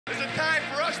is a time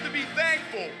for us to be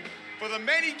thankful for the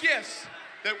many gifts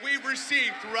that we've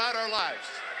received throughout our lives.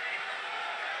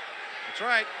 That's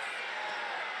right.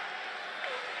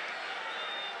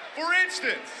 For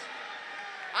instance,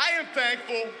 I am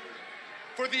thankful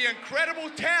for the incredible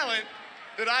talent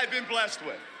that I've been blessed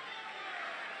with.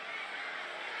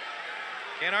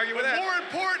 Can't argue with But that. more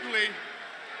importantly,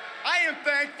 I am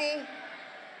thankful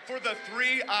for the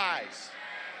 3 I's.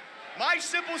 My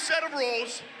simple set of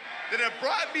rules that have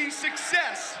brought me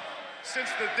success since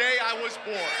the day I was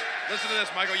born. Listen to this,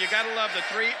 Michael. You gotta love the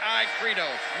 3-I credo.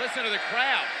 Listen to the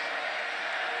crowd.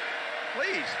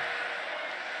 Please.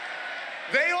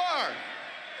 They are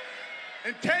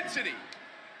intensity,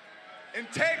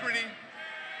 integrity,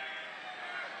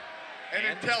 and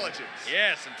intelligence.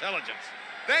 Yes, intelligence.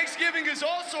 Thanksgiving is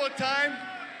also a time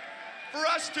for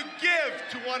us to give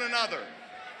to one another.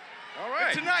 All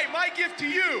right. And tonight, my gift to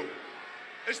you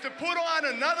is to put on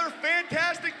another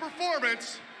fantastic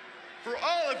performance for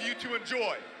all of you to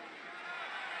enjoy.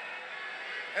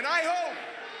 And I hope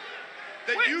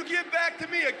that you give back to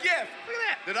me a gift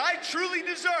that I truly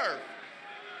deserve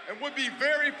and would be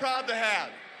very proud to have.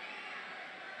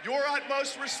 Your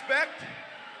utmost respect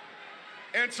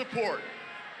and support.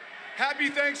 Happy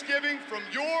Thanksgiving from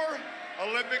your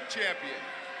Olympic champion.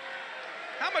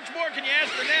 How much more can you ask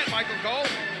than that, Michael Cole?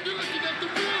 You're looking at the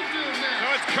real deal now. So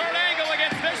it's Kurt Angle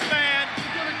against this man,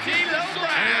 D'Lo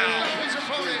Brown. His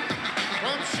opponent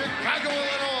from Chicago,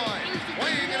 Illinois,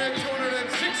 weighing in at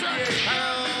 268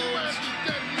 pounds,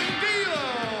 D'Lo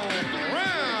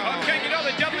Brown. Okay, you know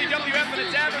the WWF and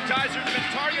its advertisers have been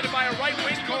targeted by a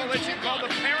right-wing coalition called the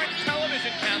Parent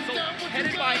Television Council,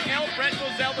 headed by L. Brett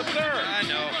Bozell III. I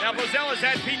know. Now, Bozell has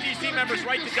had PTC members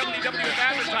write to WWF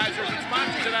advertisers and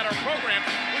sponsors about our program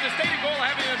with the stated goal of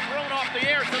having them thrown off the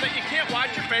air so that you can't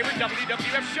watch your favorite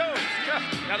WWF shows.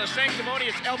 Now, the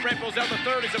sanctimonious L. Brett Bozell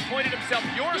III has appointed himself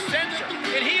your censor,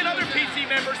 and he and other PC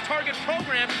members target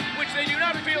programs which they do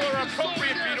not feel are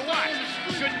appropriate for you to watch.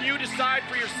 Shouldn't you decide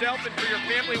for yourself and for your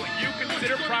family what you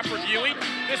consider proper viewing?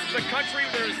 This is a country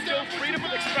where there is still freedom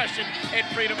of expression and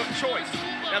freedom of choice.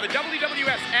 Now, the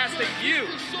WWF asks that you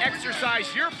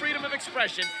exercise your freedom of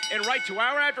expression and write to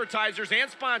our advertisers and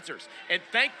sponsors and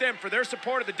thank them for their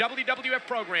support of the WWF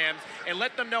programs and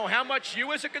let them know how much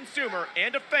you as a consumer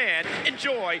and a fan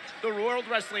enjoy the World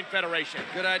Wrestling Federation.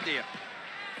 Good idea.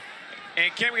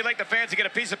 And Ken, we'd like the fans to get a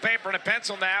piece of paper and a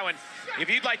pencil now, and if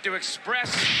you'd like to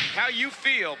express how you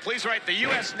feel, please write the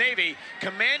U.S. Navy,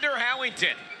 Commander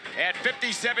Howington, at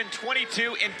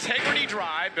 5722 Integrity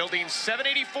Drive, Building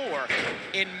 784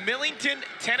 in Millington,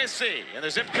 Tennessee. And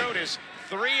the zip code is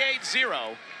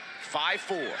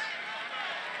 38054.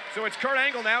 So it's Kurt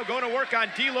Angle now going to work on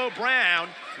D'Lo Brown.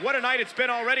 What a night it's been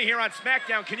already here on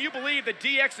SmackDown. Can you believe that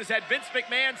DX has had Vince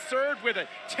McMahon served with a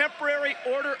temporary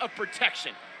order of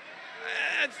protection?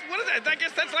 What is that? I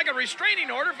guess that's like a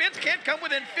restraining order. Vince can't come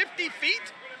within 50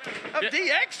 feet of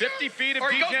DX. 50 feet of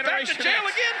or he goes back to Degeneration jail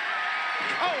X. again.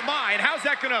 Oh my, and how's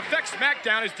that going to affect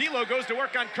SmackDown as D'Lo goes to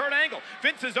work on Kurt Angle?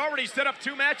 Vince has already set up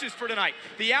 2 matches for tonight.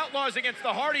 The Outlaws against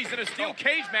the Hardys in a steel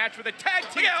cage match with the tag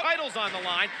team titles on the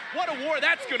line. What a war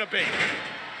that's going to be.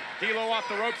 D'Lo off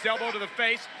the ropes, elbow to the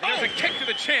face. And there's a kick to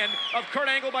the chin of Kurt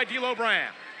Angle by D'Lo Brown.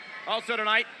 Also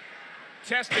tonight,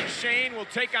 Test and Shane will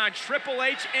take on Triple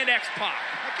H and X-Pac.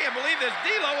 I can't believe this.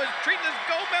 D'Lo is treating this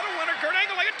gold medal winner, Kurt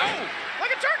Angle, like a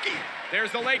turkey.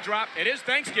 There's the leg drop. It is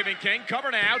Thanksgiving, King. Cover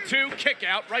now, 2, kick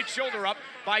out, right shoulder up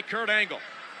by Kurt Angle.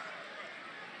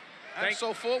 I'm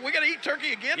so full. We got to eat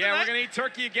turkey again Yeah, tonight? we're going to eat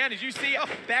turkey again. As you see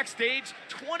backstage,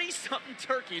 20-something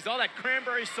turkeys. All that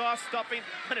cranberry sauce stuffing.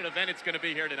 What an event it's going to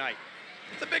be here tonight.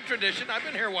 It's a big tradition. I've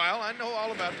been here a while. I know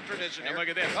all about the tradition And here. look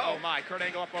at this. Oh, my. Kurt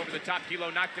Angle up over the top. D'Lo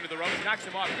knocked into the ropes. Knocks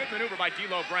him off. Good maneuver by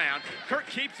D'Lo Brown. Kurt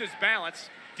keeps his balance.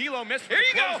 D'Lo missed the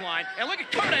clothesline. And look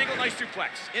at Kurt Angle. Nice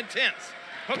suplex. Intense.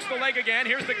 Hooks the leg again.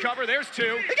 Here's the cover. There's 2. He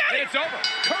got and it. it's over.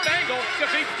 Kurt Angle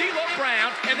defeats D'Lo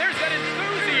Brown. And there's that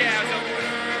enthusiasm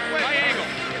by Angle.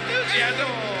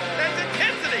 Enthusiasm. That's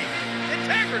intensity,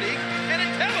 integrity, and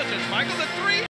intelligence, Michael. The 3